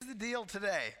deal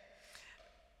today.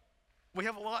 We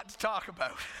have a lot to talk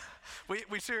about.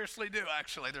 We seriously do,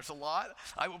 actually. There's a lot.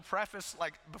 I will preface,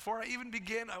 before I even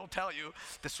begin, I will tell you,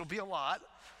 this will be a lot.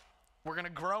 We're going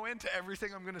to grow into everything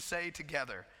I'm going to say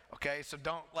together, okay? So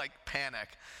don't, panic.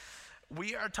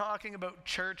 We are talking about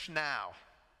church now,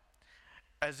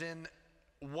 as in,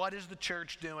 what is the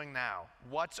church doing now?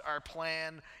 What's our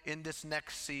plan in this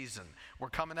next season? We're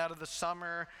coming out of the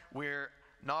summer. We're,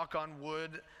 knock on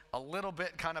wood, a little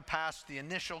bit kind of past the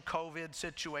initial COVID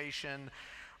situation.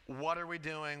 What are we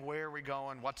doing? Where are we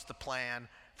going? What's the plan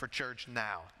for church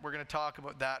now? We're going to talk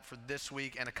about that for this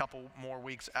week and a couple more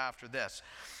weeks after this.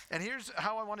 And here's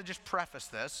how I want to just preface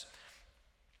this.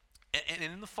 And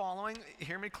in the following,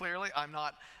 hear me clearly, I'm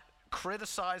not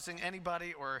criticizing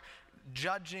anybody or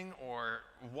judging or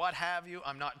what have you.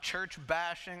 I'm not church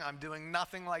bashing. I'm doing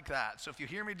nothing like that. So if you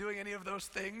hear me doing any of those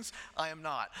things, I am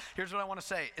not. Here's what I want to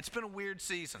say. It's been a weird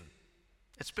season.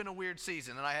 It's been a weird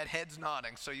season, and I had heads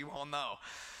nodding, so you all know.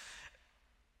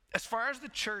 As far as the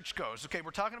church goes, okay,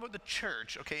 we're talking about the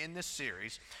church, okay, in this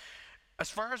series. As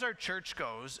far as our church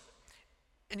goes,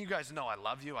 and you guys know I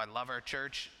love you, I love our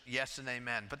church, yes and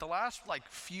amen. But the last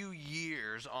few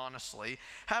years, honestly,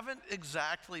 haven't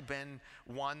exactly been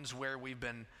ones where we've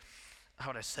been,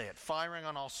 how would I say it, firing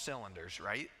on all cylinders,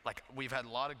 right? We've had a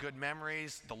lot of good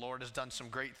memories. The Lord has done some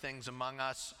great things among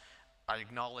us. I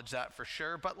acknowledge that for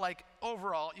sure. But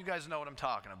overall, you guys know what I'm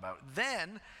talking about.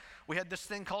 Then we had this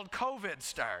thing called COVID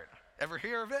start. Ever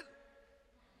hear of it?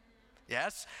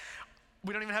 Yes?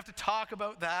 We don't even have to talk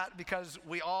about that because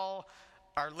we all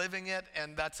are living it,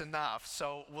 and that's enough.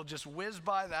 So we'll just whiz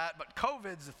by that. But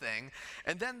COVID's a thing.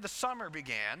 And then the summer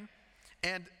began.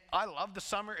 And I love the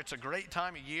summer. It's a great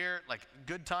time of year,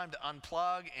 good time to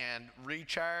unplug and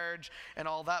recharge and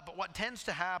all that. But what tends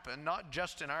to happen, not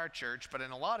just in our church, but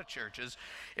in a lot of churches,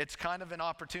 it's kind of an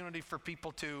opportunity for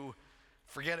people to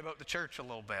forget about the church a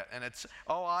little bit. And it's,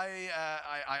 I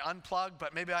unplugged,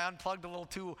 but maybe I unplugged a little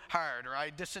too hard, or I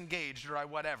disengaged, or I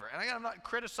whatever. And again, I'm not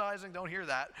criticizing, don't hear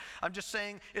that. I'm just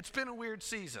saying it's been a weird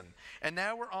season. And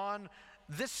now we're on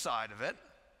this side of it,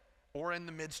 or in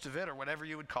the midst of it, or whatever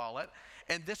you would call it.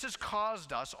 And this has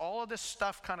caused us, all of this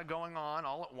stuff kind of going on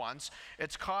all at once,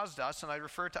 it's caused us, and I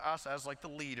refer to us as the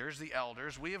leaders, the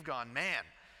elders, we have gone, man,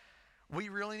 we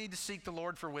really need to seek the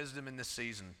Lord for wisdom in this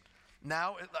season.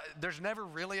 Now, there's never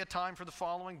really a time for the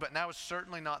following, but now is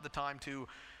certainly not the time to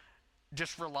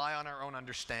just rely on our own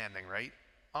understanding, right?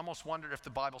 I almost wonder if the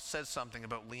Bible says something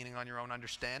about leaning on your own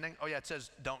understanding. Oh yeah, it says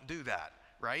don't do that,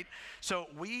 right? So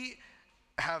we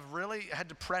have really had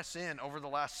to press in over the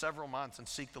last several months and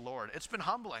seek the Lord. It's been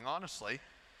humbling, honestly,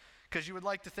 because you would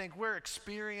like to think we're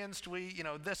experienced,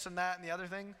 this and that and the other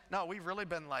thing. No, we've really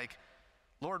been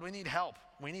Lord, we need help.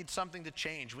 We need something to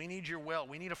change. We need your will.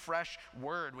 We need a fresh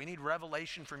word. We need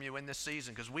revelation from you in this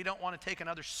season because we don't want to take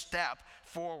another step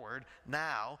forward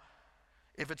now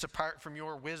if it's apart from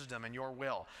your wisdom and your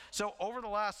will. So over the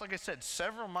last, like I said,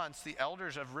 several months, the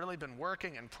elders have really been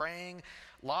working and praying.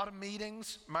 A lot of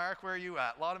meetings. Mark, where are you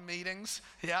at? A lot of meetings.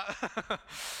 Yeah.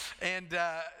 And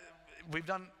we've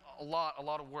done a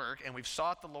lot of work, and we've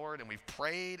sought the Lord, and we've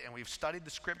prayed, and we've studied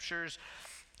the scriptures.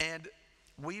 And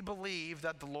we believe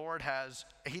that the Lord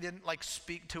he didn't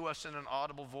speak to us in an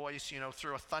audible voice,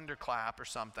 through a thunderclap or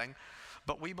something.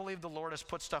 But we believe the Lord has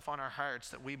put stuff on our hearts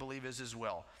that we believe is his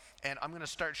will. And I'm going to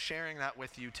start sharing that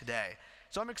with you today.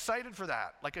 So I'm excited for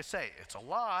that. Like I say, it's a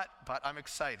lot, but I'm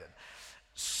excited.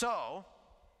 So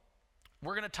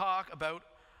we're going to talk about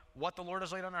what the Lord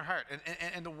has laid on our heart.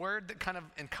 And the word that kind of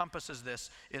encompasses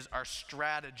this is our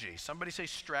strategy. Somebody say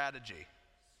strategy.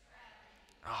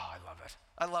 Oh, I love it.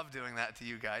 I love doing that to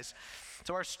you guys.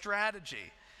 So our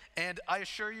strategy. And I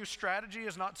assure you, strategy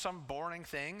is not some boring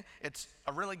thing. It's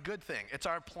a really good thing. It's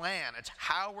our plan. It's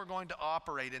how we're going to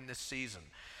operate in this season.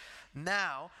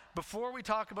 Now, before we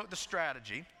talk about the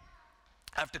strategy,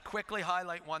 I have to quickly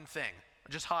highlight one thing.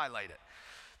 Just highlight it.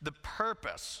 The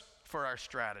purpose for our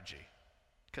strategy.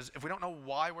 Because if we don't know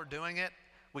why we're doing it,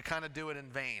 we kind of do it in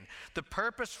vain. The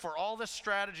purpose for all this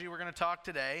strategy we're going to talk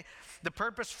today, the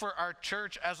purpose for our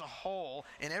church as a whole,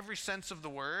 in every sense of the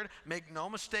word, make no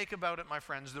mistake about it, my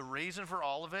friends, the reason for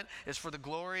all of it is for the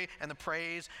glory and the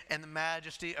praise and the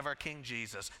majesty of our King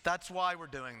Jesus. That's why we're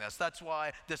doing this. That's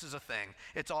why this is a thing.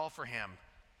 It's all for him.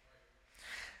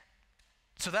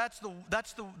 So that's the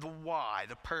why,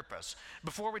 the purpose.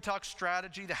 Before we talk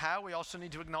strategy, the how, we also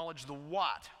need to acknowledge the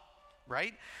what.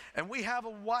 Right? And we have a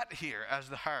what here as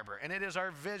the Harbour, and it is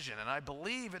our vision, and I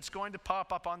believe it's going to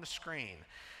pop up on the screen.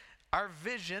 Our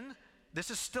vision, this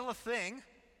is still a thing,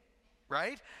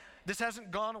 right? This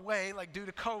hasn't gone away like due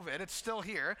to COVID. It's still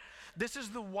here. This is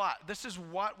the what. This is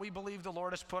what we believe the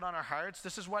Lord has put on our hearts.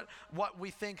 This is what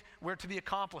we think we're to be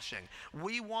accomplishing.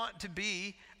 We want to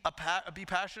be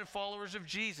passionate followers of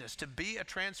Jesus, to be a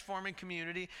transforming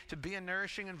community, to be a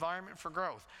nourishing environment for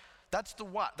growth. That's the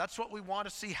what. That's what we want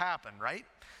to see happen, right?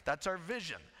 That's our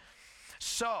vision.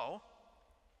 So,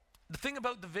 the thing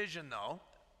about the vision, though,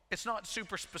 it's not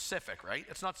super specific, right?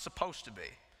 It's not supposed to be.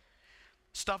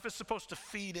 Stuff is supposed to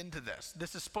feed into this.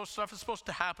 Stuff is supposed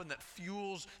to happen that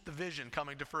fuels the vision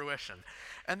coming to fruition.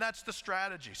 And that's the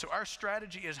strategy. So our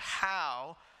strategy is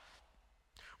how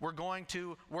we're going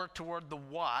to work toward the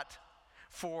what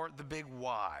for the big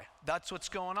why. That's what's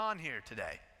going on here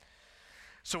today.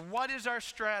 So what is our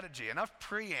strategy? Enough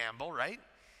preamble, right?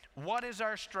 What is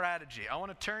our strategy? I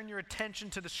want to turn your attention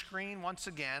to the screen once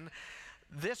again.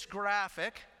 This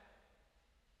graphic,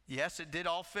 yes, it did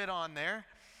all fit on there.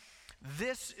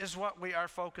 This is what we are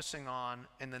focusing on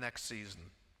in the next season.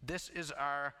 This is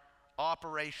our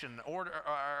operation,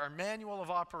 our manual of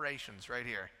operations right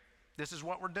here. This is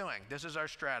what we're doing. This is our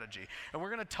strategy. And we're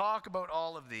going to talk about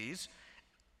all of these,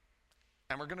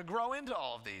 and we're going to grow into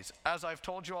all of these, as I've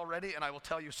told you already, and I will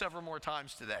tell you several more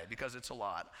times today because it's a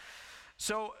lot.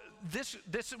 So this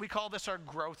we call this our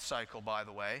growth cycle, by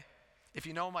the way. If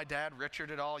you know my dad,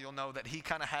 Richard, at all, you'll know that he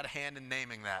kind of had a hand in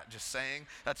naming that, just saying.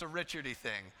 That's a Richardy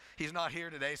thing. He's not here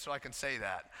today, so I can say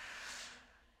that.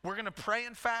 We're going to pray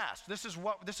and fast. This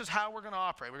is how we're going to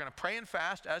operate. We're going to pray and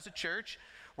fast as a church.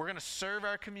 We're going to serve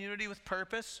our community with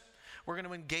purpose. We're going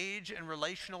to engage in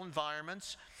relational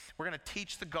environments. We're going to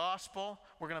teach the gospel.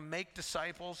 We're going to make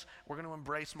disciples. We're going to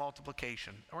embrace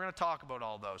multiplication. And we're going to talk about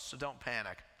all those, so don't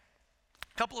panic.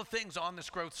 A couple of things on this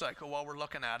growth cycle while we're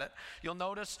looking at it. You'll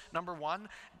notice, number one,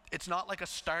 it's not like a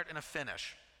start and a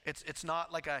finish. It's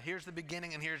not like here's the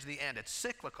beginning and here's the end. It's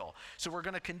cyclical. So we're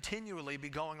going to continually be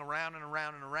going around and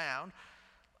around and around,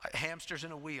 hamsters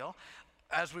in a wheel,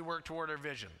 as we work toward our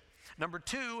vision. Number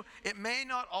two, it may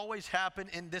not always happen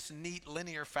in this neat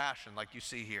linear fashion like you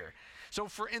see here. So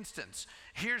for instance,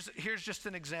 here's just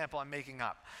an example I'm making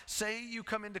up. Say you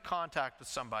come into contact with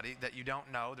somebody that you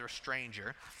don't know, they're a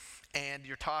stranger, and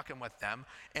you're talking with them,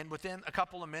 and within a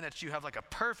couple of minutes, you have like a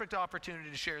perfect opportunity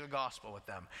to share the gospel with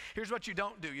them. Here's what you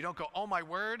don't do. You don't go, oh my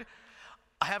word,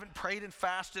 I haven't prayed and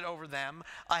fasted over them.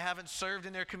 I haven't served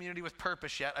in their community with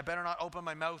purpose yet. I better not open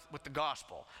my mouth with the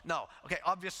gospel. No, okay,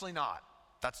 obviously not.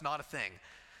 That's not a thing.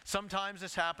 Sometimes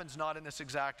this happens not in this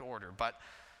exact order, but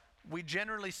we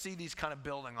generally see these kind of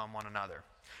building on one another.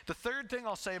 The third thing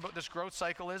I'll say about this growth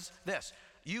cycle is this.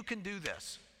 You can do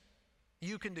this.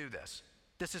 You can do this.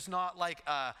 This is not like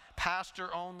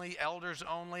pastor only, elders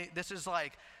only. This is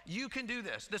like, you can do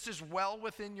this. This is well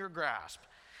within your grasp.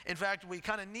 In fact, we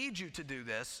kind of need you to do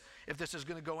this if this is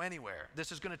going to go anywhere.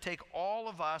 This is going to take all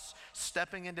of us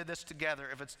stepping into this together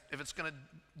if it's going to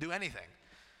do anything.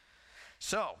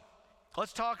 So,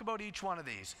 let's talk about each one of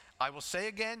these. I will say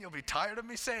again, you'll be tired of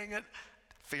me saying it.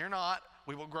 Fear not,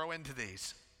 we will grow into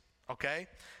these. Okay?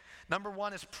 Number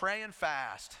one is pray and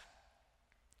fast.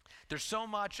 There's so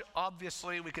much,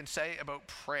 obviously, we can say about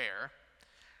prayer.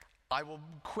 I will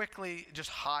quickly just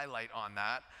highlight on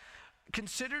that.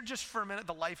 Consider just for a minute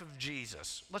the life of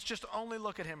Jesus. Let's just only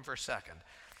look at him for a second.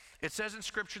 It says in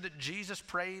Scripture that Jesus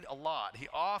prayed a lot. He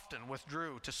often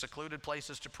withdrew to secluded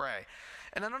places to pray.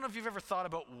 And I don't know if you've ever thought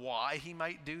about why he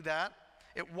might do that.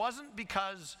 It wasn't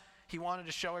because he wanted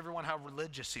to show everyone how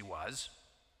religious he was,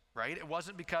 right? It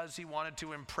wasn't because he wanted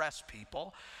to impress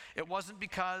people. It wasn't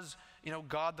because,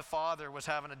 God the Father was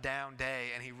having a down day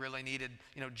and he really needed,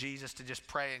 Jesus to just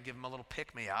pray and give him a little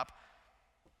pick-me-up.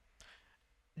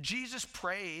 Jesus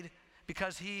prayed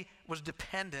because he was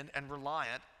dependent and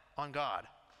reliant on God.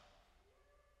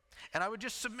 And I would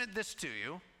just submit this to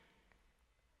you.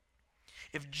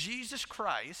 If Jesus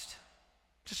Christ,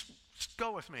 just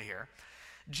go with me here.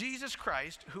 Jesus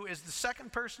Christ, who is the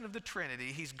second person of the Trinity,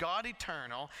 he's God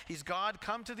eternal, he's God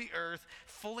come to the earth,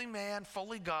 fully man,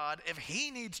 fully God. If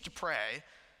he needs to pray,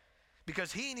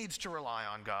 because he needs to rely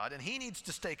on God, and he needs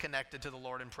to stay connected to the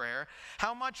Lord in prayer,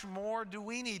 how much more do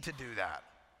we need to do that?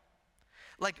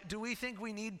 Like, do we think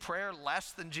we need prayer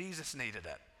less than Jesus needed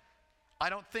it? I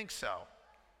don't think so.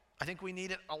 I think we need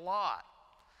it a lot.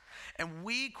 And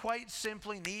we quite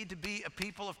simply need to be a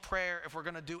people of prayer if we're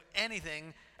going to do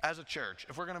anything as a church,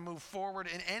 if we're going to move forward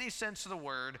in any sense of the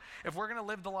word, if we're going to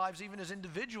live the lives even as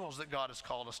individuals that God has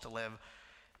called us to live.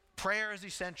 Prayer is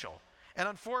essential. And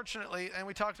unfortunately, and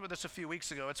we talked about this a few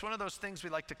weeks ago, it's one of those things we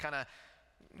like to kind of,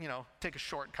 take a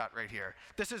shortcut right here.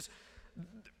 This is,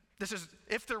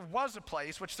 if there was a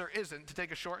place, which there isn't, to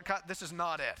take a shortcut, this is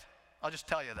not it. I'll just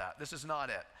tell you that. This is not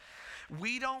it.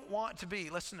 We don't want to be,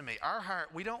 listen to me, our heart,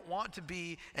 we don't want to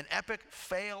be an epic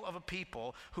fail of a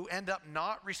people who end up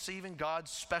not receiving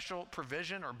God's special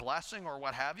provision or blessing or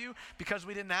what have you because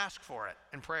we didn't ask for it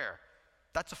in prayer.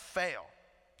 That's a fail.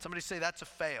 Somebody say that's a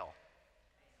fail.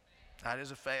 That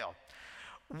is a fail.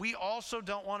 We also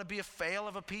don't want to be a fail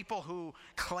of a people who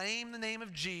claim the name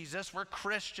of Jesus. We're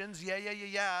Christians,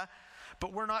 yeah.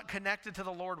 But we're not connected to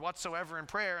the Lord whatsoever in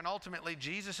prayer, and ultimately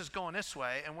Jesus is going this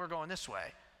way and we're going this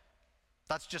way.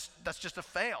 That's just a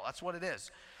fail. That's what it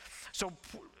is. So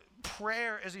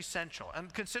prayer is essential,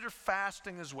 and consider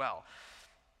fasting as well.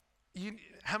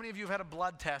 How many of you have had a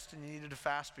blood test and you needed to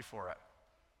fast before it?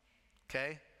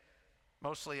 Okay?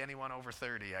 Mostly anyone over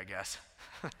 30, I guess.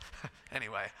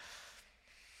 Anyway.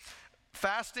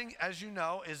 Fasting, as you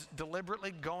know, is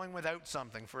deliberately going without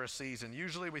something for a season.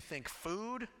 Usually we think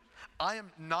food. I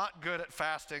am not good at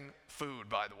fasting food,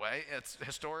 by the way. It's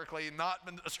historically not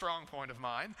been a strong point of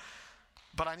mine,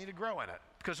 but I need to grow in it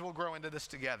because we'll grow into this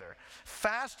together.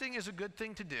 Fasting is a good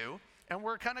thing to do, and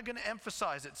we're kind of going to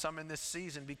emphasize it some in this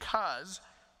season because,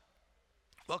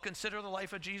 well, consider the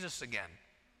life of Jesus again.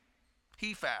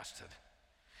 He fasted.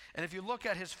 And if you look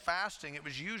at his fasting, it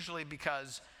was usually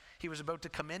because he was about to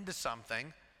come into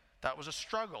something that was a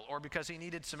struggle, or because he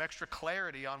needed some extra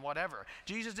clarity on whatever.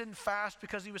 Jesus didn't fast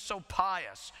because he was so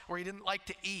pious or he didn't like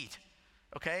to eat,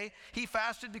 okay? He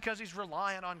fasted because he's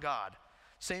reliant on God.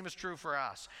 Same is true for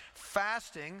us.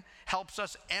 Fasting helps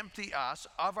us empty us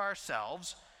of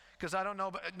ourselves, because I don't know,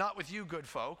 but not with you good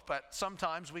folk, but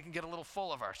sometimes we can get a little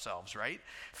full of ourselves, right?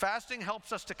 Fasting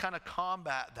helps us to kind of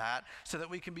combat that so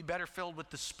that we can be better filled with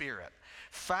the Spirit.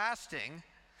 Fasting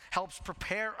helps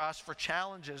prepare us for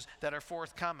challenges that are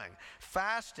forthcoming.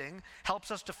 Fasting helps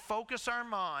us to focus our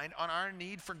mind on our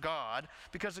need for God,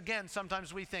 because again,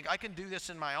 sometimes we think, I can do this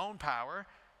in my own power.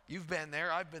 You've been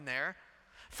there, I've been there.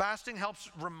 Fasting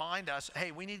helps remind us,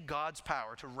 hey, we need God's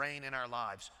power to reign in our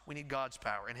lives. We need God's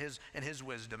power and his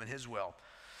wisdom and his will.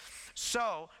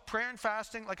 So prayer and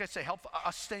fasting, like I say, help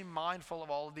us stay mindful of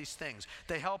all of these things.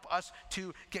 They help us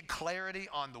to get clarity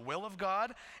on the will of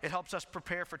God. It helps us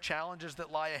prepare for challenges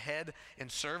that lie ahead in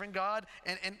serving God.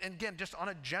 And again, just on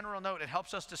a general note, it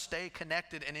helps us to stay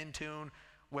connected and in tune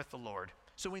with the Lord.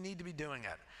 So we need to be doing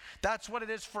it. That's what it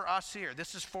is for us here.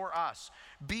 This is for us.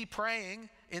 Be praying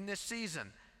in this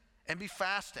season and be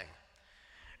fasting.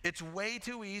 It's way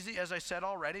too easy, as I said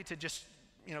already, to just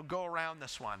go around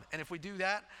this one. And if we do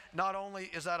that, not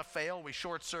only is that a fail, we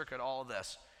short circuit all of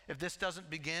this. If this doesn't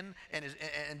begin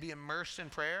and be immersed in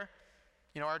prayer,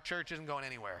 our church isn't going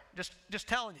anywhere. Just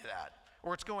telling you that,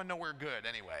 or it's going nowhere good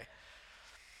anyway.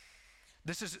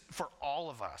 This is for all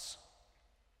of us.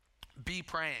 Be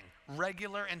praying.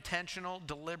 Regular, intentional,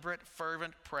 deliberate,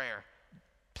 fervent prayer.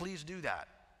 Please do that.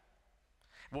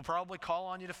 We'll probably call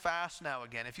on you to fast now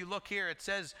again. If you look here, it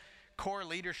says core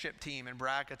leadership team in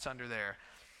brackets under there.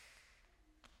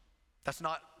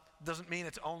 Doesn't mean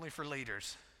it's only for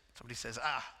leaders. Somebody says,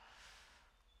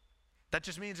 that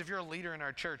just means if you're a leader in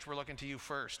our church, we're looking to you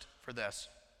first for this.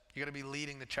 You're going to be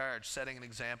leading the charge, setting an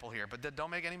example here. But don't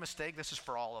make any mistake, this is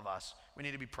for all of us. We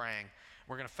need to be praying.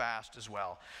 We're going to fast as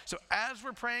well. So as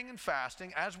we're praying and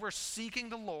fasting, as we're seeking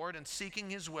the Lord and seeking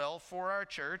his will for our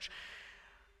church,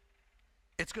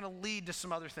 it's going to lead to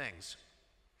some other things.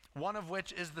 One of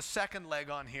which is the second leg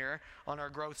on here, on our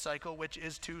growth cycle, which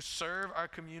is to serve our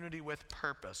community with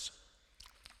purpose.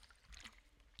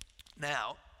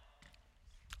 Now,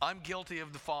 I'm guilty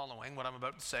of the following, what I'm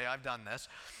about to say. I've done this.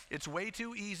 It's way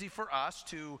too easy for us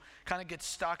to kind of get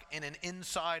stuck in an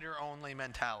insider-only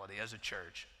mentality as a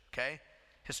church, okay?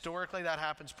 Historically, that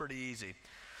happens pretty easy.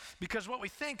 Because what we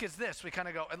think is this, we kind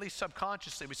of go, at least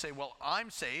subconsciously, we say, well, I'm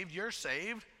saved, you're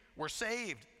saved, we're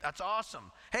saved. That's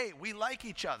awesome. Hey, we like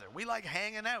each other. We like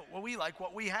hanging out. Well, we like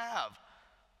what we have.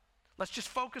 Let's just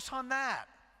focus on that.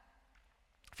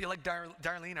 I feel like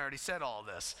Darlene already said all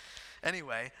this.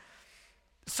 Anyway,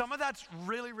 some of that's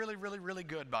really, really, really, really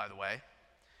good, by the way,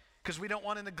 because we don't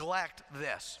want to neglect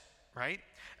this, right?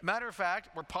 Matter of fact,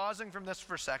 we're pausing from this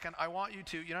for a second. I want you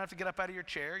don't have to get up out of your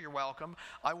chair. You're welcome.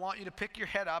 I want you to pick your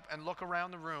head up and look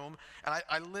around the room, and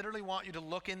I literally want you to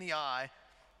look in the eye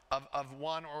of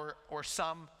one or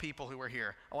some people who are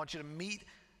here. I want you to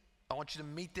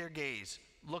meet their gaze.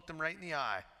 Look them right in the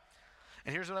eye.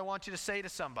 And here's what I want you to say to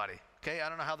somebody. Okay, I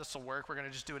don't know how this will work. We're going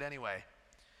to just do it anyway.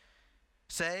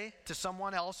 Say to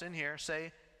someone else in here,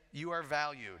 say, you are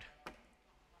valued.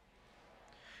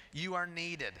 You are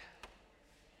needed.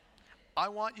 I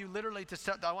want you literally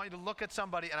I want you to look at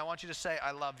somebody and I want you to say,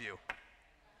 I love you.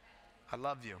 I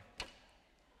love you.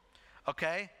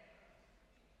 Okay?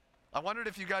 I wondered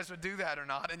if you guys would do that or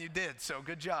not, and you did, so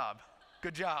good job.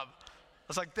 Good job.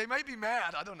 was like, they might be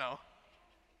mad. I don't know.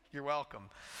 You're welcome.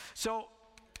 So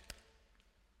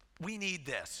we need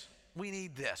this. We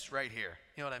need this right here.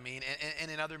 You know what I mean?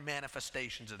 And in other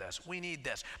manifestations of this. We need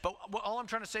this. But all I'm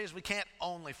trying to say is we can't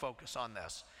only focus on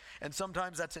this. And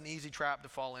sometimes that's an easy trap to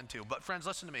fall into. But friends,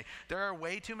 listen to me. There are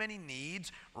way too many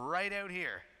needs right out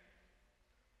here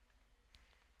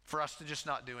for us to just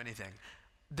not do anything.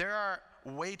 There are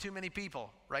way too many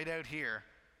people right out here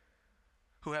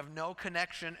who have no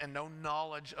connection and no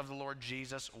knowledge of the Lord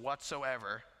Jesus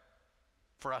whatsoever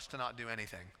for us to not do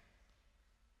anything.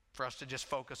 For us to just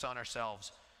focus on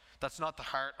ourselves. That's not the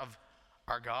heart of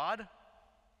our God.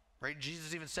 Right?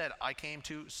 Jesus even said, I came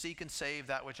to seek and save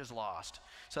that which is lost.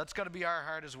 So that's got to be our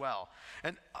heart as well.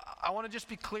 And I want to just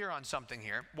be clear on something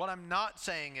here. What I'm not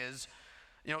saying is,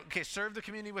 okay, serve the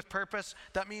community with purpose.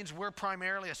 That means we're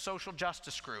primarily a social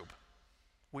justice group.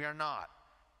 We are not.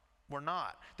 We're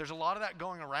not. There's a lot of that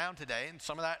going around today, and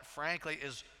some of that, frankly,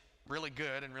 is really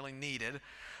good and really needed.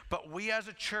 But we as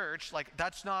a church,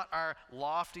 that's not our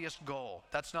loftiest goal.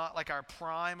 That's not our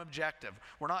prime objective.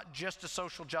 We're not just a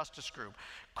social justice group.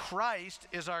 Christ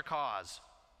is our cause.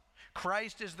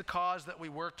 Christ is the cause that we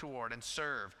work toward and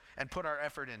serve and put our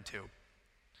effort into.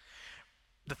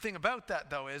 The thing about that,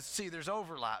 though, is, there's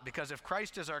overlap. Because if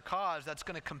Christ is our cause, that's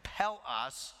going to compel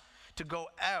us to go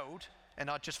out and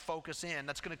not just focus in.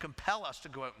 That's going to compel us to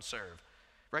go out and serve.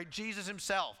 Right? Jesus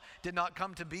himself did not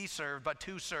come to be served, but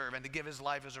to serve and to give his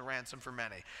life as a ransom for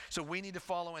many. So we need to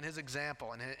follow in his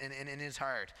example and in his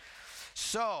heart.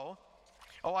 So,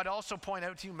 I'd also point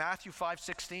out to you Matthew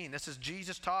 5:16. This is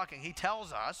Jesus talking. He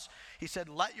tells us, he said,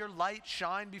 let your light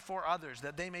shine before others,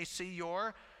 that they may see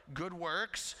your good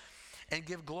works and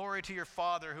give glory to your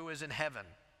Father who is in heaven.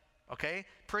 Okay?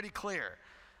 Pretty clear.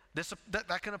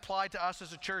 That can apply to us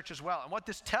as a church as well. And what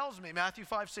this tells me, Matthew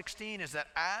 5:16, is that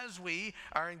as we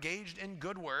are engaged in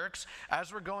good works,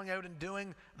 as we're going out and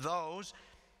doing those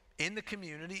in the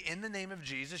community, in the name of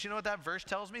Jesus, you know what that verse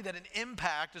tells me? That an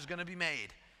impact is going to be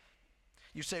made.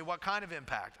 You say, what kind of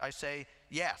impact? I say,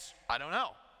 yes, I don't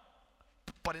know.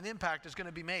 But an impact is going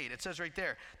to be made. It says right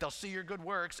there, they'll see your good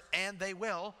works and they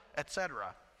will,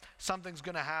 etc. Something's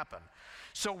going to happen.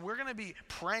 So we're going to be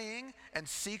praying and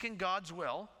seeking God's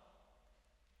will.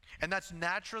 And that's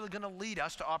naturally going to lead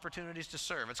us to opportunities to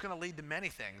serve. It's going to lead to many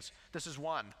things. This is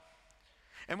one.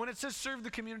 And when it says serve the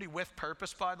community with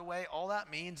purpose, by the way, all that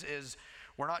means is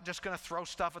we're not just going to throw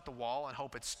stuff at the wall and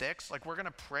hope it sticks. We're going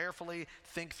to prayerfully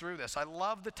think through this. I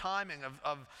love the timing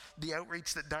of the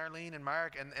outreach that Darlene and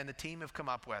Mark and the team have come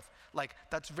up with.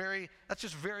 That's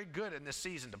just very good in this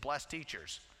season to bless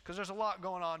teachers, because there's a lot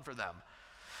going on for them.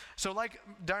 So like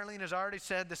Darlene has already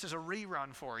said, this is a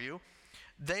rerun for you.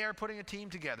 They are putting a team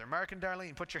together. Mark and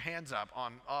Darlene, put your hands up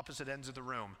on opposite ends of the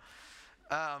room.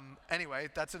 Anyway,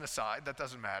 that's an aside. That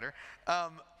doesn't matter.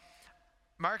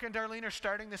 Mark and Darlene are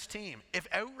starting this team. If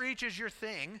outreach is your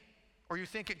thing, or you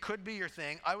think it could be your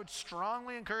thing, I would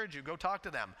strongly encourage you, go talk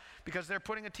to them, because they're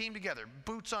putting a team together,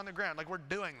 boots on the ground. We're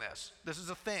doing this. This is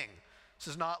a thing. This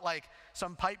is not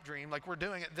some pipe dream. We're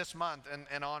doing it this month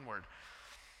and onward.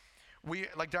 We,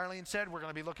 like Darlene said, we're going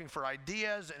to be looking for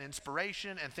ideas and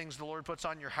inspiration and things the Lord puts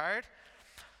on your heart.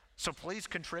 So please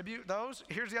contribute those.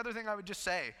 Here's the other thing I would just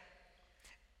say.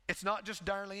 It's not just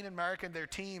Darlene and Mark and their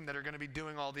team that are going to be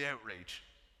doing all the outreach.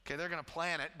 Okay, they're going to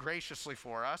plan it graciously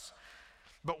for us.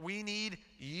 But we need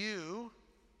you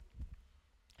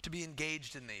to be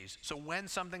engaged in these. So when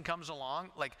something comes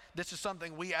along, this is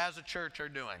something we as a church are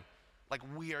doing.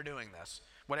 We are doing this,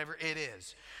 whatever it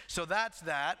is. So that's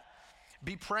that.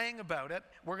 Be praying about it.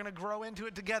 We're going to grow into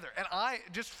it together. And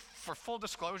just for full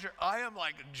disclosure, I am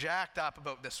jacked up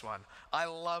about this one. I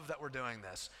love that we're doing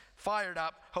this. Fired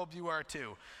up. Hope you are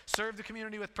too. Serve the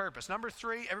community with purpose. Number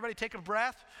 3, everybody take a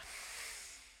breath.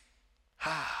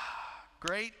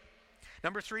 Great.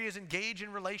 Number 3 is engage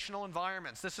in relational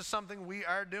environments. This is something we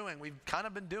are doing. We've kind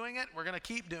of been doing it. We're going to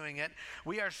keep doing it.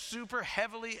 We are super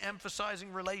heavily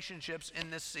emphasizing relationships in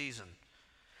this season.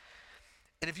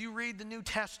 And if you read the New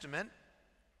Testament,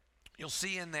 you'll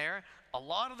see in there a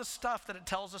lot of the stuff that it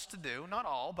tells us to do, not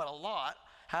all, but a lot,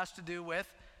 has to do with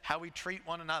how we treat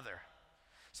one another.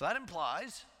 So that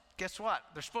implies, guess what?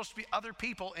 There's supposed to be other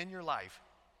people in your life.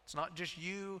 It's not just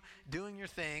you doing your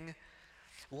thing.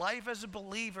 Life as a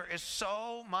believer is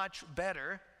so much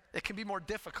better. It can be more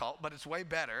difficult, but it's way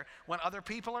better when other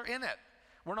people are in it.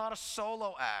 We're not a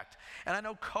solo act. And I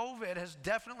know COVID has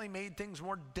definitely made things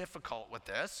more difficult with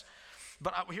this,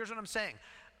 but here's what I'm saying.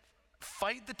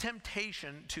 Fight the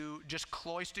temptation to just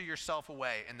cloister yourself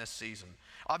away in this season.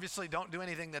 Obviously, don't do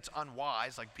anything that's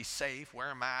unwise, like be safe, wear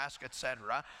a mask,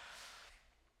 etc.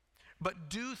 but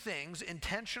do things,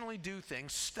 intentionally do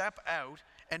things, step out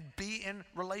and be in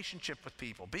relationship with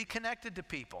people. Be connected to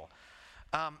people.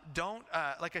 Don't,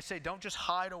 like I say, don't just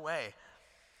hide away.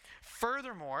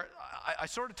 Furthermore, I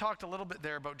sort of talked a little bit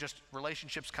there about just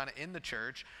relationships kind of in the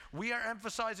church. We are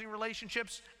emphasizing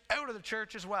relationships out of the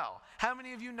church as well. How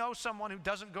many of you know someone who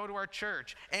doesn't go to our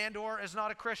church and or is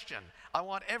not a Christian? I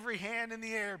want every hand in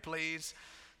the air, please.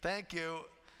 Thank you.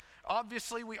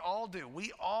 Obviously, we all do.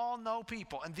 We all know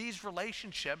people, and these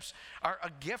relationships are a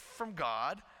gift from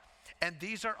God, and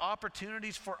these are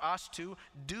opportunities for us to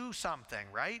do something,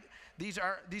 right? These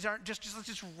aren't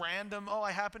just random, oh,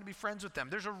 I happen to be friends with them.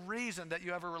 There's a reason that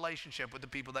you have a relationship with the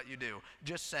people that you do.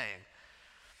 Just saying.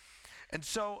 And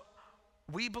so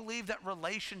we believe that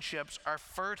relationships are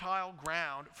fertile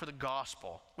ground for the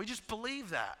gospel. We just believe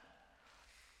that.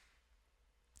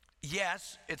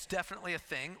 Yes, it's definitely a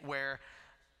thing where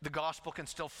the gospel can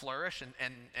still flourish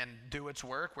and do its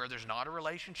work where there's not a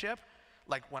relationship.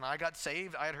 Like when I got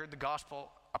saved, I had heard the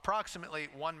gospel approximately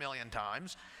 1 million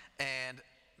times, and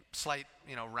slight,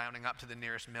 rounding up to the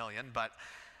nearest million. But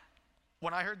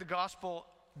when I heard the gospel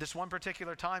this one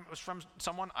particular time, it was from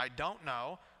someone I don't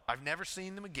know. I've never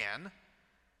seen them again.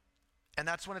 And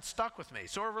that's when it stuck with me.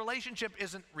 So a relationship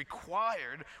isn't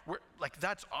required.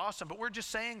 That's awesome. But we're just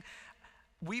saying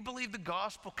we believe the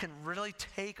gospel can really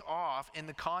take off in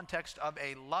the context of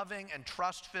a loving and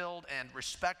trust-filled and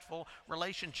respectful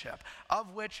relationship,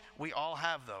 of which we all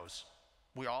have those.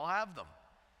 We all have them.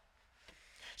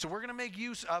 So we're going to make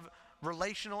use of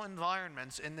relational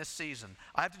environments in this season.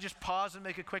 I have to just pause and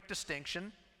make a quick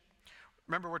distinction.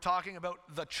 Remember, we're talking about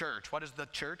the church. What is the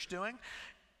church doing?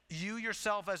 You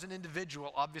yourself as an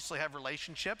individual obviously have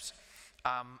relationships.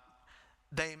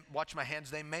 They, watch my hands,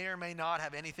 they may or may not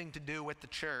have anything to do with the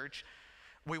church.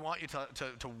 We want you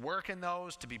to work in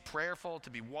those, to be prayerful, to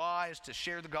be wise, to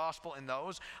share the gospel in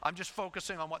those. I'm just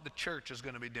focusing on what the church is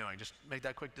going to be doing. Just make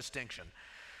that quick distinction.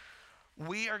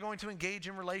 We are going to engage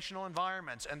in relational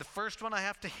environments. And the first one I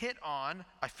have to hit on,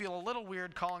 I feel a little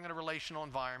weird calling it a relational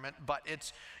environment, but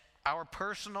it's our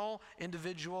personal,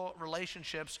 individual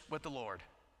relationships with the Lord.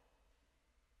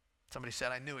 Somebody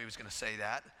said, I knew he was going to say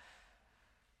that.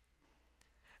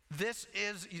 This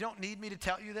is, you don't need me to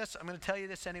tell you this. I'm going to tell you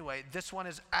this anyway. This one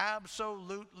is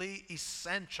absolutely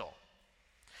essential.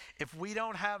 If we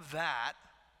don't have that,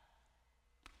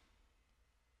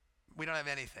 we don't have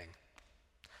anything.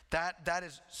 That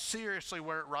is seriously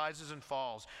where it rises and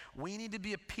falls. We need to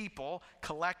be a people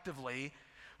collectively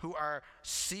who are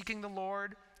seeking the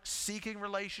Lord, seeking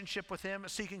relationship with him,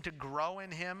 seeking to grow in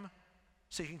him,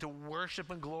 seeking to worship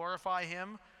and glorify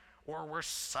him, or we're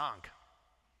sunk.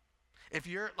 If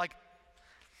you're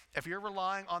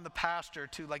relying on the pastor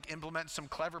to implement some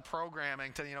clever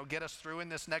programming to get us through in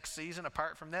this next season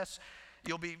apart from this,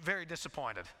 you'll be very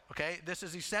disappointed. Okay? This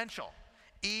is essential.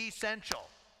 Essential.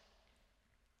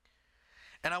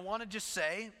 And I want to just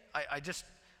say,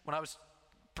 when I was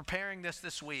preparing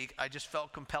this week, I just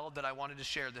felt compelled that I wanted to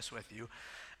share this with you.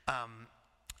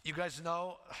 You guys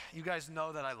know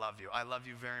that I love you. I love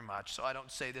you very much. So I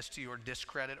don't say this to your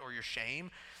discredit or your shame.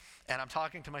 And I'm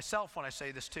talking to myself when I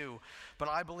say this too. But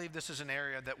I believe this is an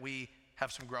area that we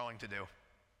have some growing to do.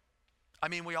 I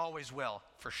mean, we always will,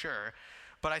 for sure.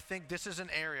 But I think this is an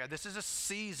area, this is a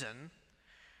season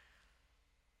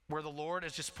where the Lord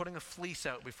is just putting a fleece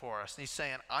out before us. And he's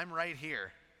saying, I'm right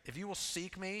here. If you will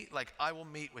seek me, I will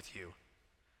meet with you.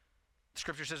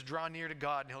 Scripture says, draw near to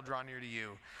God and he'll draw near to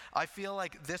you. I feel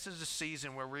like this is a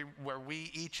season where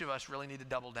we each of us really need to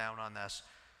double down on this.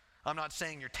 I'm not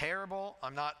saying you're terrible.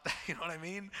 I'm not, you know what I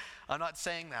mean? I'm not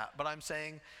saying that. But I'm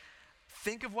saying,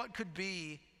 think of what could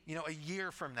be, a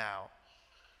year from now,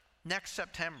 next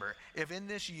September, if in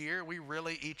this year we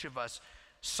really, each of us,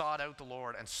 sought out the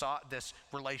Lord and sought this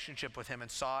relationship with him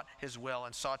and sought his will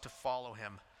and sought to follow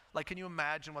him. Can you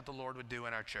imagine what the Lord would do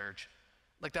in our church?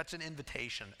 That's an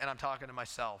invitation, and I'm talking to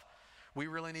myself. We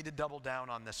really need to double down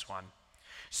on this one.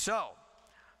 So,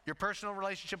 your personal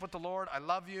relationship with the Lord, I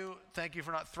love you. Thank you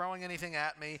for not throwing anything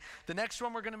at me. The next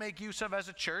one we're going to make use of as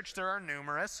a church, there are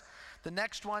numerous. The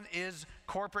next one is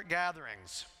corporate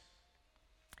gatherings.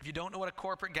 If you don't know what a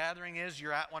corporate gathering is,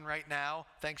 you're at one right now.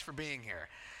 Thanks for being here.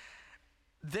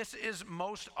 This is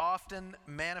most often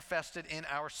manifested in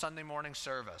our Sunday morning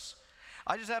service.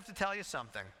 I just have to tell you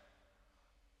something.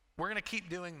 We're going to keep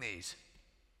doing these.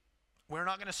 We're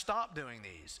not going to stop doing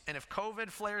these. And if COVID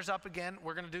flares up again,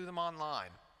 we're going to do them online.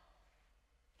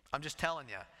 I'm just telling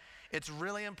you. It's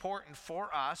really important for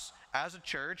us as a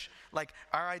church.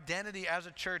 Our identity as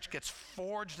a church gets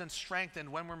forged and strengthened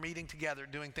when we're meeting together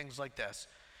doing things like this.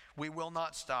 We will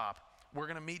not stop. We're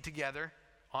going to meet together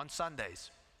on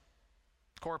Sundays.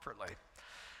 corporately.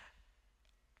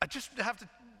 I just have to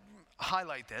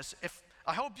highlight this.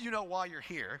 I hope you know why you're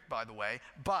here, by the way,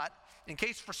 but in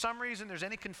case for some reason there's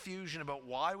any confusion about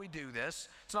why we do this,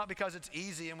 it's not because it's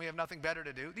easy and we have nothing better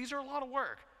to do. These are a lot of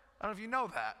work. I don't know if you know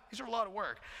that. These are a lot of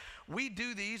work. We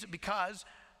do these because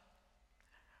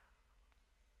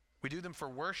we do them for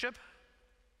worship,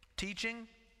 teaching,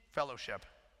 fellowship.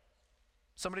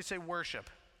 Somebody say worship.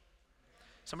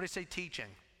 Somebody say teaching.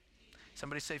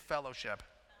 Somebody say fellowship.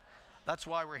 That's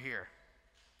why we're here.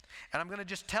 And I'm going to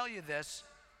just tell you this.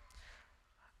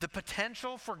 The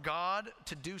potential for God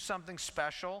to do something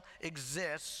special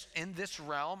exists in this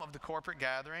realm of the corporate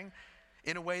gathering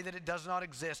in a way that it does not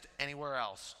exist anywhere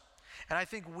else. And I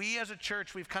think we as a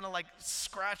church, we've kind of like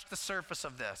scratched the surface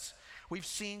of this. We've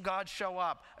seen God show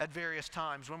up at various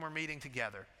times when we're meeting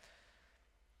together.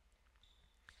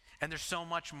 And there's so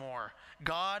much more.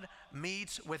 God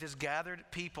meets with his gathered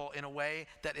people in a way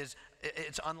that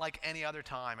it's unlike any other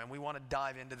time. And we want to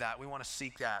dive into that. We want to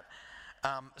seek that.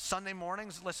 Sunday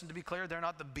mornings, listen, to be clear, they're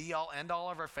not the be-all,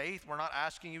 end-all of our faith. We're not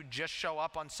asking you just show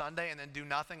up on Sunday and then do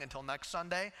nothing until next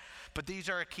Sunday. But these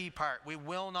are a key part. We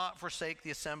will not forsake the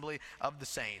assembly of the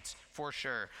saints, for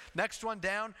sure. Next one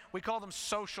down, we call them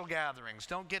social gatherings.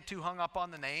 Don't get too hung up on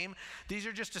the name. These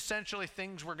are just essentially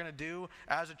things we're going to do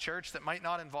as a church that might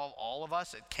not involve all of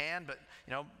us. It can, but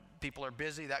people are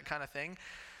busy, that kind of thing.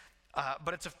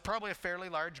 But it's probably a fairly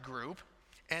large group.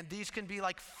 And these can be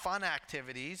like fun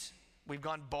activities. We've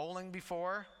gone bowling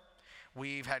before.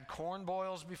 We've had corn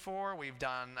boils before. We've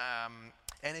done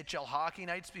NHL hockey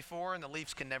nights before, and the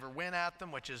Leafs can never win at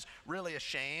them, which is really a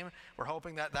shame. We're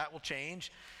hoping that will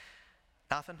change.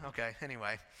 Nothing? Okay,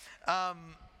 anyway.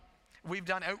 We've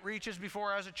done outreaches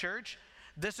before as a church.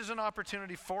 This is an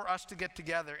opportunity for us to get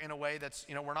together in a way that's,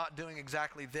 we're not doing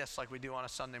exactly this like we do on a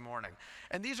Sunday morning.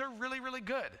 And these are really, really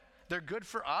good. They're good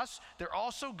for us. They're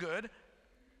also good,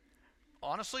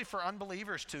 honestly, for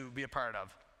unbelievers to be a part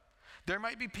of. There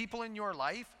might be people in your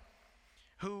life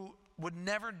who would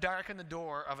never darken the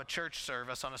door of a church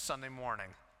service on a Sunday morning.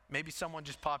 Maybe someone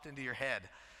just popped into your head.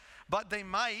 But they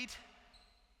might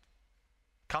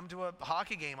come to a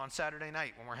hockey game on Saturday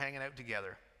night when we're hanging out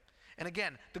together. And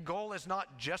again, the goal is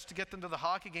not just to get them to the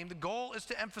hockey game. The goal is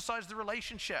to emphasize the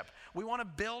relationship. We want to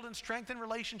build and strengthen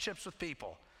relationships with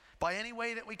people by any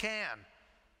way that we can.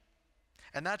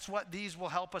 And that's what these will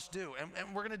help us do.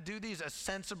 And we're going to do these as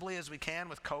sensibly as we can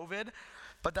with COVID,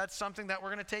 but that's something that we're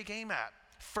going to take aim at.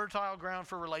 Fertile ground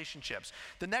for relationships.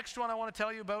 The next one I want to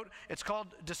tell you about, it's called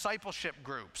discipleship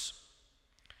groups.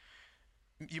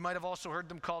 You might have also heard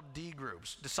them called D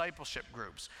groups, discipleship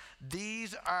groups.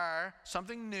 These are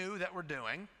something new that we're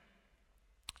doing.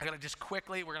 I got to just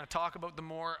quickly, we're going to talk about them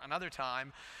more another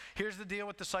time. Here's the deal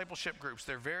with discipleship groups.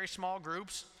 They're very small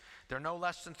groups. They're no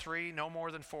less than 3, no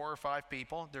more than 4 or 5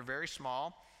 people. They're very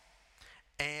small.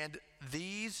 And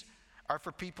these are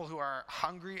for people who are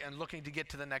hungry and looking to get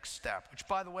to the next step, which,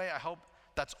 by the way, I hope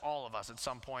that's all of us at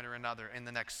some point or another in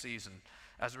the next season.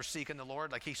 As we're seeking the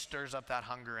Lord, like he stirs up that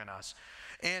hunger in us.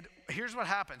 And here's what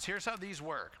happens. Here's how these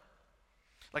work.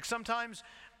 Like sometimes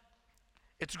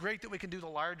it's great that we can do the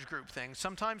large group thing.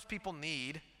 Sometimes people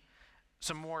need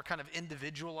some more kind of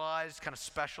individualized, kind of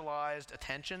specialized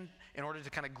attention in order to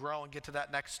kind of grow and get to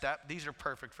that next step. These are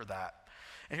perfect for that.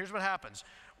 And here's what happens.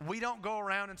 We don't go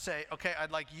around and say, okay,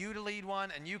 I'd like you to lead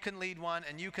one, and you can lead one,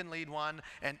 and you can lead one,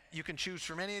 and you can choose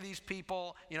from any of these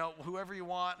people, whoever you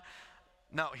want.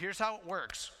 No, here's how it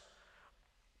works.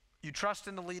 You trust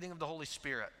in the leading of the Holy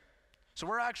Spirit. So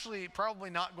we're actually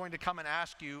probably not going to come and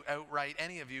ask you outright,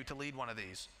 any of you, to lead one of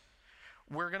these.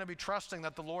 We're going to be trusting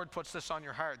that the Lord puts this on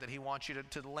your heart, that he wants you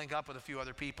to link up with a few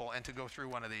other people and to go through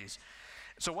one of these.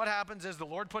 So what happens is the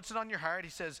Lord puts it on your heart.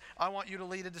 He says, I want you to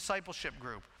lead a discipleship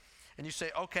group. And you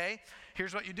say, okay,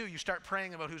 here's what you do. You start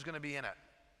praying about who's going to be in it.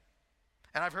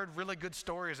 And I've heard really good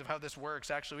stories of how this works.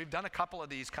 Actually, we've done a couple of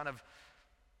these kind of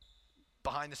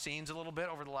behind the scenes a little bit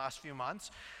over the last few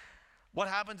months. What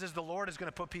happens is the Lord is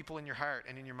going to put people in your heart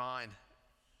and in your mind.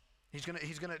 He's going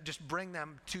to just bring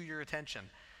them to your attention.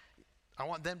 I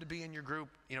want them to be in your group,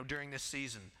 during this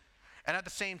season. And at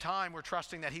the same time, we're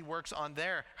trusting that he works on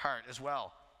their heart as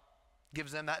well.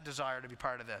 Gives them that desire to be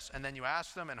part of this. And then you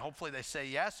ask them, and hopefully they say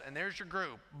yes, and there's your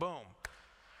group. Boom.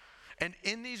 And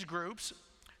in these groups,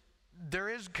 there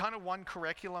is kind of one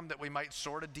curriculum that we might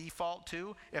sort of default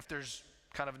to if there's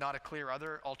kind of not a clear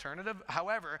other alternative.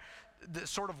 However, the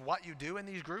sort of what you do in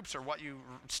these groups or what you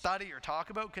study or talk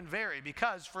about can vary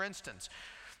because, for instance,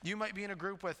 you might be in a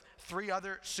group with 3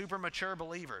 other super mature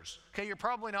believers. Okay, you're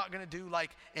probably not going to do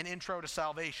like an intro to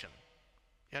salvation.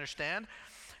 You understand?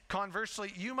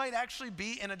 Conversely, you might actually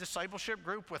be in a discipleship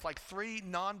group with like 3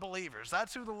 non-believers.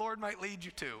 That's who the Lord might lead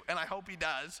you to, and I hope he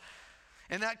does.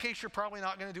 In that case, you're probably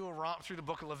not going to do a romp through the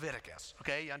book of Leviticus,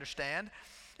 okay? You understand?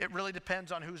 It really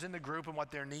depends on who's in the group and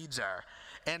what their needs are.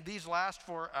 And these last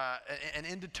for an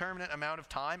indeterminate amount of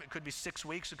time. It could be 6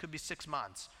 weeks, it could be 6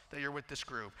 months that you're with this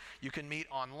group. You can meet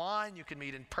online, you can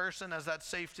meet in person as that's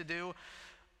safe to do.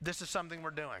 This is something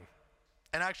we're doing.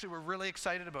 And actually, we're really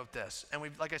excited about this. And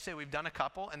like I say, we've done a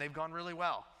couple, and they've gone really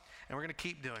well. And we're going to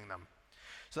keep doing them.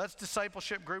 So that's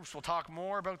discipleship groups. We'll talk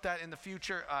more about that in the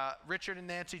future. Richard and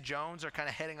Nancy Jones are kind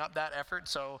of heading up that effort.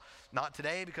 So not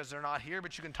today because they're not here,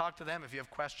 but you can talk to them if you have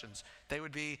questions. They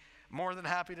would be more than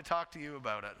happy to talk to you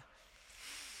about it.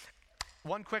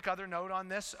 One quick other note on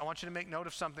this. I want you to make note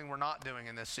of something we're not doing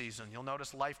in this season. You'll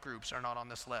notice life groups are not on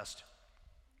this list.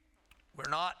 We're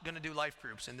not going to do life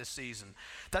groups in this season.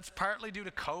 That's partly due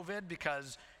to COVID,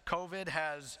 because COVID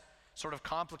has sort of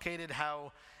complicated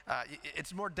how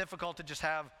it's more difficult to just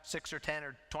have 6 or 10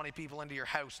 or 20 people into your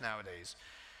house nowadays.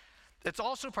 It's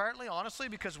also partly, honestly,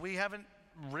 because we haven't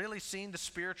really seen the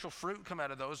spiritual fruit come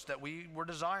out of those that we were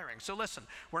desiring. So listen,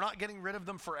 we're not getting rid of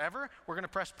them forever. We're going to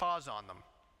press pause on them.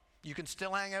 You can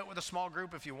still hang out with a small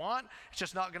group if you want. It's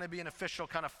just not going to be an official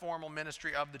kind of formal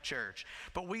ministry of the church.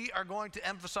 But we are going to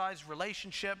emphasize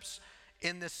relationships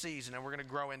in this season, and we're going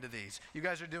to grow into these. You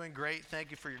guys are doing great.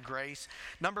 Thank you for your grace.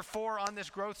 Number 4 on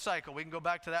this growth cycle, we can go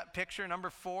back to that picture.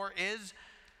 Number 4 is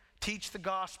teach the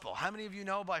gospel. How many of you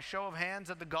know by show of hands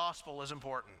that the gospel is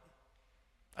important?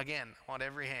 Again, I want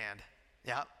every hand.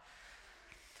 Yeah.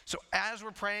 So as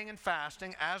we're praying and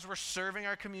fasting, as we're serving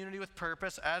our community with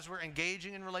purpose, as we're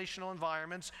engaging in relational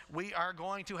environments, we are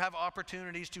going to have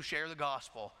opportunities to share the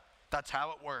gospel. That's how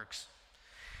it works.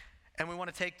 And we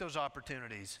want to take those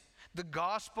opportunities. The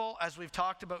gospel, as we've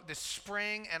talked about this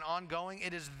spring and ongoing,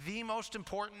 it is the most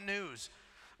important news.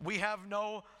 We have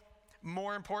no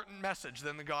more important message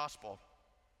than the gospel.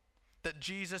 That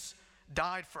Jesus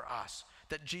died for us.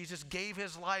 That Jesus gave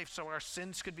his life so our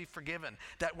sins could be forgiven.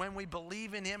 That when we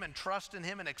believe in him and trust in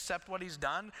him and accept what he's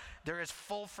done, there is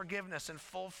full forgiveness and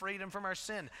full freedom from our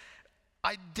sin.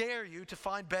 I dare you to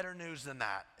find better news than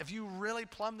that. If you really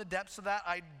plumb the depths of that,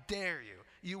 I dare you.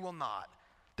 You will not.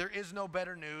 There is no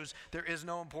better news. There is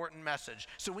no important message.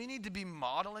 So we need to be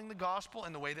modeling the gospel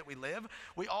in the way that we live.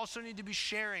 We also need to be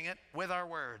sharing it with our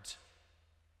words.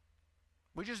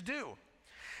 We just do.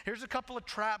 Here's a couple of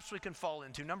traps we can fall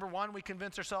into. Number 1, we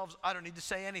convince ourselves, I don't need to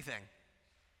say anything.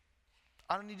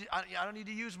 I don't need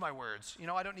to use my words.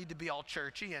 I don't need to be all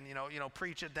churchy and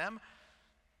preach at them.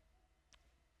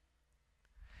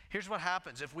 Here's what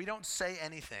happens. If we don't say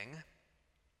anything,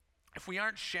 if we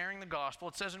aren't sharing the gospel,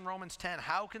 it says in Romans 10,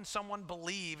 how can someone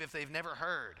believe if they've never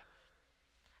heard?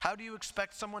 How do you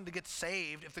expect someone to get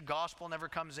saved if the gospel never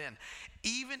comes in?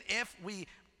 Even if we,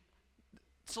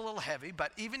 it's a little heavy,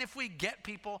 but even if we get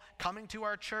people coming to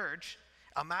our church,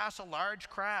 amass a large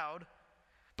crowd,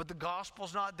 but the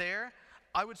gospel's not there,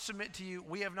 I would submit to you,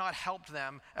 we have not helped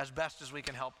them as best as we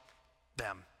can help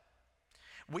them.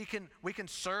 We can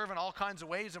serve in all kinds of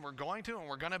ways, and we're going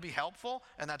to be helpful,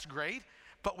 and that's great.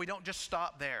 But we don't just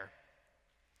stop there.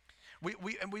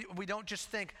 We don't just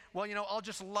think, well, I'll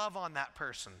just love on that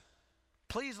person.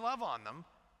 Please love on them,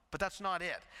 but that's not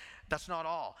it. That's not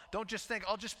all. Don't just think,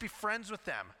 I'll just be friends with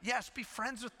them. Yes, be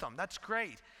friends with them. That's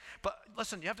great. But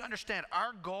listen, you have to understand,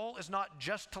 our goal is not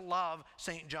just to love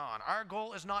St. John. Our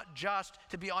goal is not just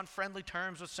to be on friendly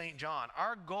terms with St. John.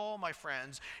 Our goal, my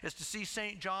friends, is to see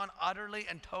St. John utterly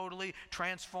and totally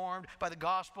transformed by the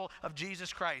gospel of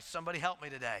Jesus Christ. Somebody help me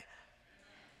today.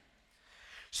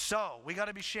 So we got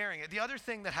to be sharing it. The other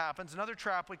thing that happens, another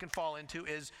trap we can fall into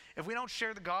is if we don't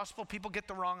share the gospel, people get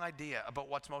the wrong idea about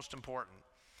what's most important.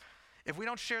 If we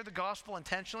don't share the gospel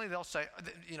intentionally, they'll say,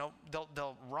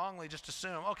 they'll wrongly just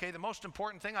assume, okay, the most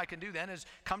important thing I can do then is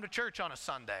come to church on a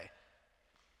Sunday.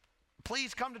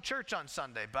 Please come to church on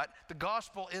Sunday, but the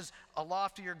gospel is a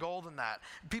loftier goal than that.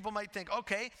 People might think,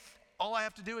 okay, all I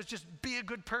have to do is just be a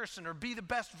good person or be the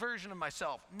best version of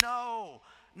myself. No.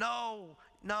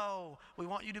 We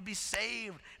want you to be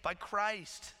saved by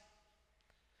Christ.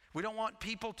 We don't want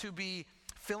people to be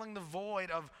filling the void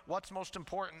of what's most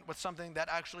important with something that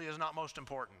actually is not most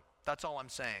important. That's all I'm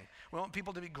saying. We want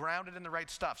people to be grounded in the right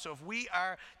stuff. So if we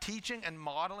are teaching and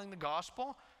modeling the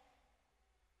gospel,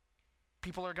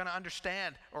 people are going to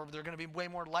understand, or they're going to be way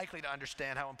more likely to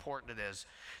understand how important it is.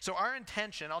 So our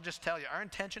intention, I'll just tell you, our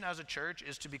intention as a church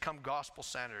is to become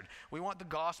gospel-centered. We want the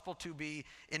gospel to be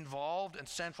involved and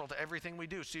central to everything we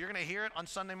do. So you're going to hear it on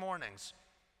Sunday mornings.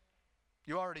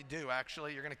 You already do,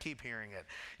 actually. You're going to keep hearing it.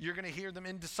 You're going to hear them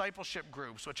in discipleship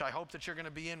groups, which I hope that you're going to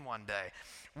be in one day.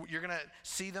 You're going to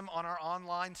see them on our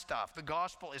online stuff. The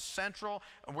gospel is central,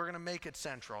 and we're going to make it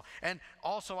central. And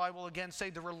also, I will again say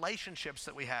the relationships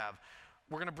that we have,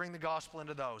 we're going to bring the gospel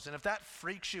into those. And if that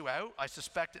freaks you out, I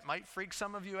suspect it might freak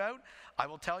some of you out, I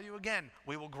will tell you again,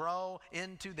 we will grow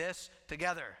into this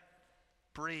together.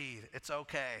 Breathe. It's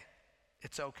okay.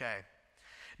 It's okay.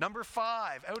 Number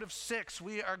 5, out of 6,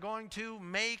 we are going to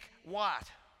make what?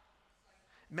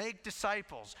 Make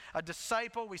disciples. A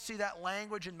disciple, we see that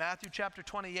language in Matthew chapter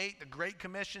 28, the Great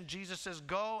Commission. Jesus says,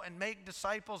 go and make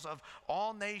disciples of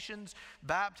all nations,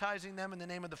 baptizing them in the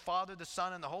name of the Father, the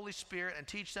Son, and the Holy Spirit, and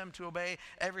teach them to obey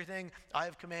everything I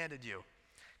have commanded you.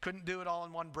 Couldn't do it all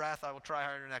in one breath. I will try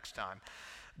harder next time.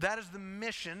 That is the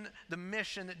mission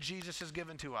that Jesus has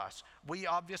given to us. We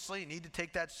obviously need to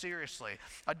take that seriously.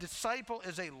 A disciple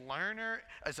is a learner,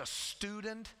 is a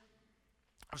student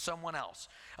of someone else.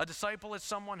 A disciple is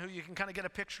someone who you can kind of get a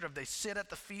picture of. They sit at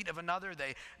the feet of another.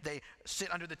 They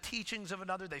sit under the teachings of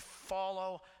another. They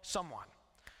follow someone.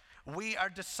 We are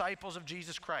disciples of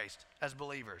Jesus Christ as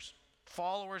believers,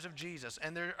 followers of Jesus.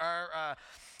 And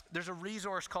there's a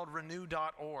resource called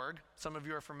renew.org, some of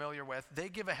you are familiar with. They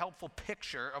give a helpful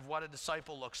picture of what a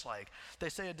disciple looks like. They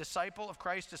say a disciple of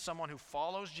Christ is someone who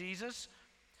follows Jesus.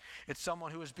 It's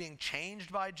someone who is being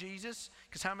changed by Jesus.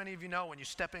 Because how many of you know when you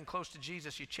step in close to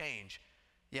Jesus, you change?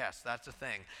 Yes, that's the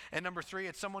thing. And number 3,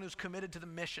 it's someone who's committed to the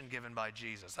mission given by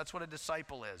Jesus. That's what a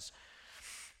disciple is.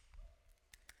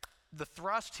 The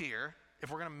thrust here, if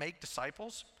we're going to make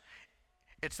disciples,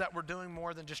 it's that we're doing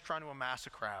more than just trying to amass a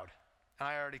crowd. And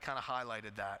I already kind of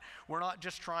highlighted that. We're not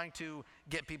just trying to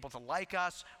get people to like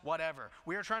us, whatever.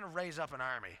 We are trying to raise up an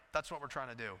army. That's what we're trying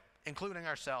to do, including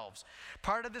ourselves.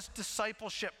 Part of this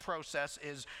discipleship process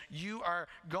is you are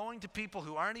going to people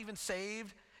who aren't even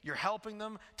saved. You're helping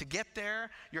them to get there.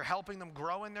 You're helping them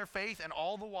grow in their faith. And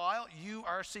all the while, you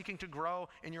are seeking to grow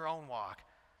in your own walk.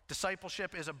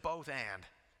 Discipleship is a both and.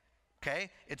 Okay?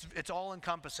 It's all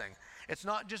encompassing. It's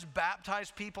not just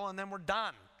baptize people and then we're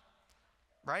done.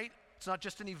 Right? It's not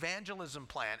just an evangelism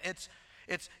plan.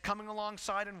 It's coming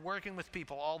alongside and working with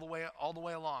people all the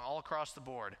way along, all across the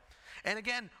board. And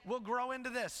again, we'll grow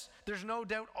into this. There's no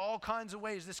doubt all kinds of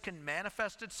ways this can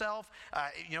manifest itself,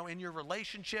 in your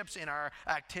relationships, in our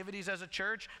activities as a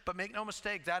church. But make no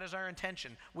mistake, that is our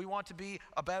intention. We want to be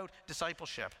about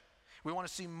discipleship. We want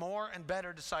to see more and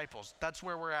better disciples. That's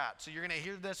where we're at. So you're going to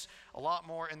hear this a lot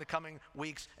more in the coming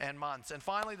weeks and months. And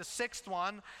finally, the 6th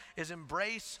one is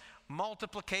embrace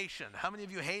multiplication. How many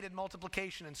of you hated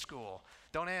multiplication in school?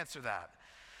 Don't answer that.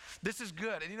 This is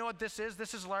good. And you know what this is?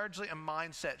 This is largely a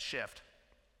mindset shift.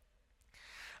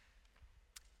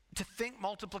 To think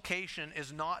multiplication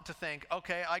is not to think,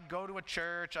 okay, I go to a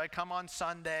church, I come on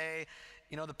Sunday,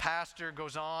 the pastor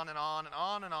goes on and on and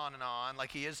on and on and on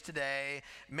like he is today.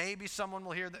 Maybe someone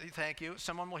will hear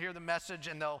someone will hear the message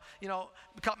and they'll,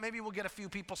 maybe we'll get a few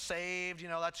people saved,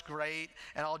 that's great,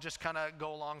 and I'll just kind of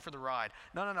go along for the ride.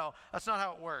 No, that's not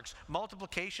how it works.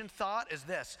 Multiplication thought is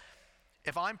this: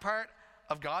 if I'm part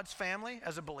of God's family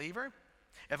as a believer,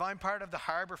 if I'm part of the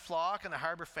Harbour flock and the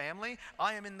Harbour family,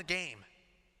 I am in the game.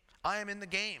 I am in the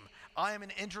game. I am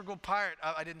an integral part,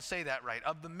 I didn't say that right,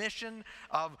 of the mission,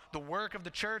 of the work of the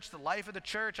church, the life of the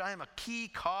church. I am a key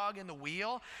cog in the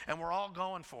wheel, and we're all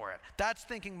going for it. That's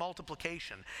thinking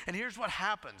multiplication. And here's what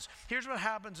happens. Here's what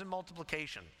happens in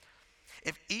multiplication.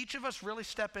 If each of us really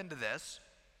step into this,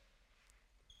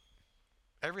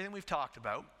 everything we've talked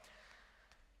about,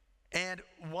 and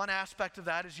one aspect of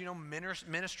that is,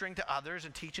 ministering to others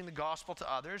and teaching the gospel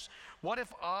to others. What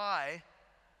if I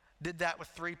did that with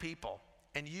 3 people,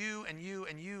 and you and you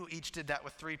and you each did that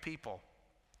with 3 people,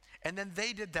 and then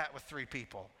they did that with 3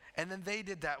 people, and then they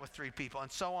did that with 3 people, and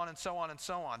so on and so on and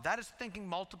so on. That is thinking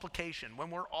multiplication.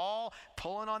 When we're all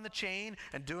pulling on the chain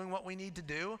and doing what we need to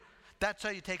do, that's how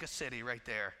you take a city right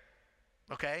there.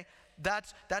 Okay?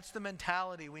 That's the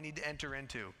mentality we need to enter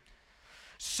into.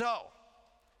 So,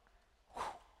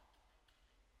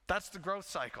 that's the growth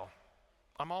cycle.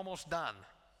 I'm almost done.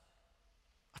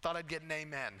 I thought I'd get an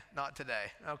amen. Not today.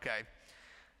 Okay.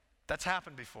 That's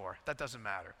happened before. That doesn't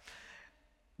matter.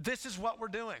 This is what we're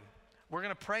doing. We're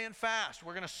going to pray and fast.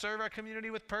 We're going to serve our community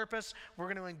with purpose. We're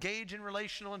going to engage in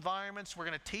relational environments. We're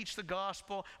going to teach the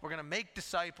gospel. We're going to make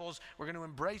disciples. We're going to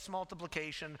embrace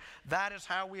multiplication. That is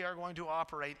how we are going to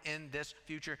operate in this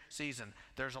future season.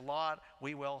 There's a lot.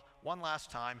 We will, one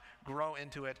last time, grow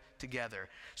into it together.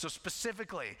 So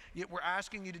specifically, we're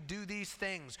asking you to do these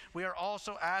things. We are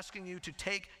also asking you to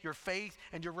take your faith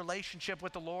and your relationship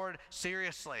with the Lord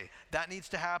seriously. That needs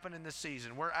to happen in this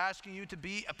season. We're asking you to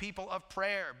be a people of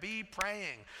prayer. Be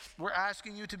praying. We're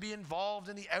asking you to be involved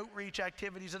in the outreach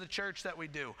activities of the church that we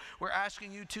do. We're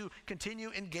asking you to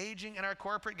continue engaging in our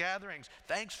corporate gatherings.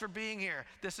 Thanks for being here.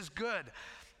 This is good.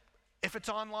 If it's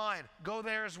online, go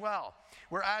there as well.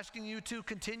 We're asking you to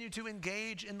continue to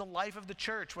engage in the life of the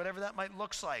church, whatever that might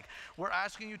look like. We're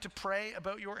asking you to pray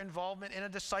about your involvement in a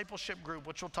discipleship group,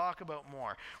 which we'll talk about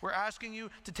more. We're asking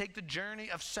you to take the journey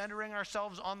of centering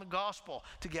ourselves on the gospel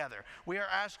together. We are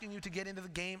asking you to get into the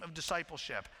game of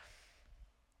discipleship.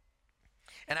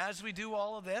 And as we do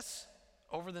all of this,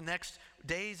 over the next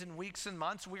days and weeks and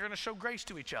months, we're going to show grace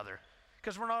to each other,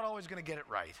 because we're not always going to get it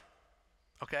right.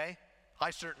 Okay? I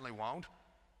certainly won't.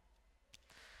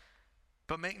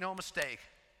 But make no mistake,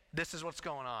 this is what's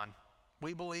going on.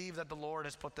 We believe that the Lord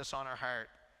has put this on our heart,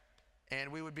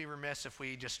 and we would be remiss if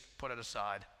we just put it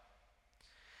aside.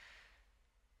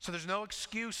 So there's no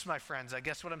excuse, my friends. I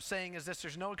guess what I'm saying is this: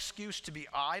 there's no excuse to be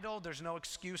idle. There's no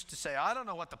excuse to say, I don't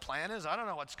know what the plan is. I don't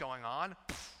know what's going on.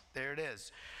 There it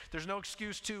is. There's no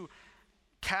excuse to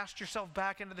cast yourself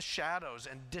back into the shadows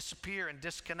and disappear and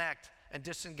disconnect and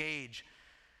disengage.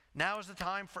 Now is the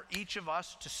time for each of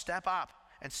us to step up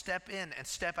and step in and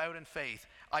step out in faith.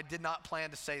 I did not plan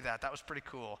to say that. That was pretty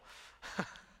cool.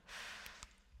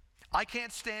 I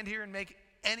can't stand here and make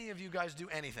any of you guys do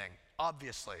anything,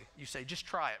 obviously. You say, just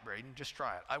try it, Braden, just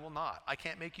try it. I will not. I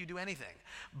can't make you do anything.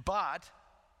 But,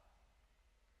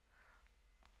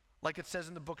 like it says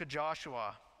in the book of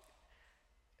Joshua,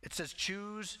 it says,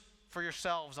 choose for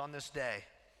yourselves on this day.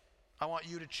 I want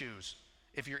you to choose.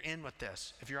 If you're in with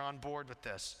this, if you're on board with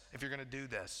this, if you're going to do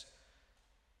this.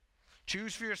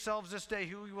 Choose for yourselves this day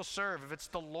who you will serve, if it's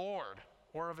the Lord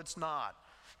or if it's not.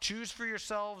 Choose for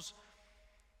yourselves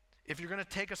if you're going to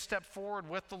take a step forward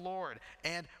with the Lord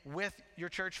and with your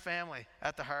church family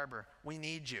at the Harbour. We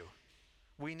need you.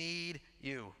 We need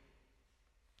you.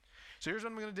 So here's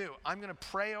what I'm going to do. I'm going to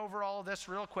pray over all of this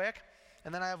real quick,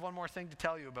 and then I have one more thing to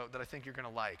tell you about that I think you're going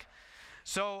to like.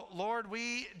 So, Lord,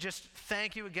 we just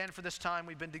thank you again for this time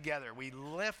we've been together. We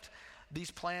lift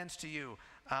these plans to you.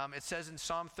 It says in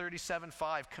Psalm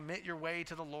 37:5, commit your way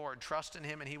to the Lord, trust in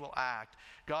him, and he will act.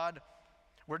 God,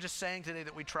 we're just saying today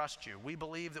that we trust you. We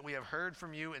believe that we have heard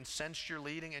from you and sensed your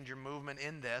leading and your movement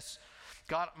in this.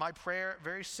 God, my prayer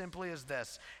very simply is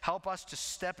this: help us to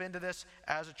step into this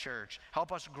as a church.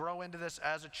 Help us grow into this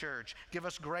as a church. Give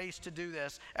us grace to do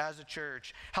this as a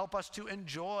church. Help us to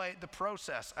enjoy the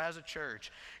process as a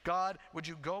church. God, would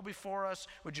you go before us?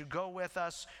 Would you go with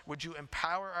us? Would you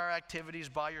empower our activities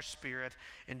by your Spirit?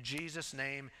 In Jesus'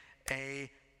 name,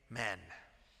 amen.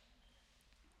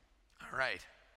 All right.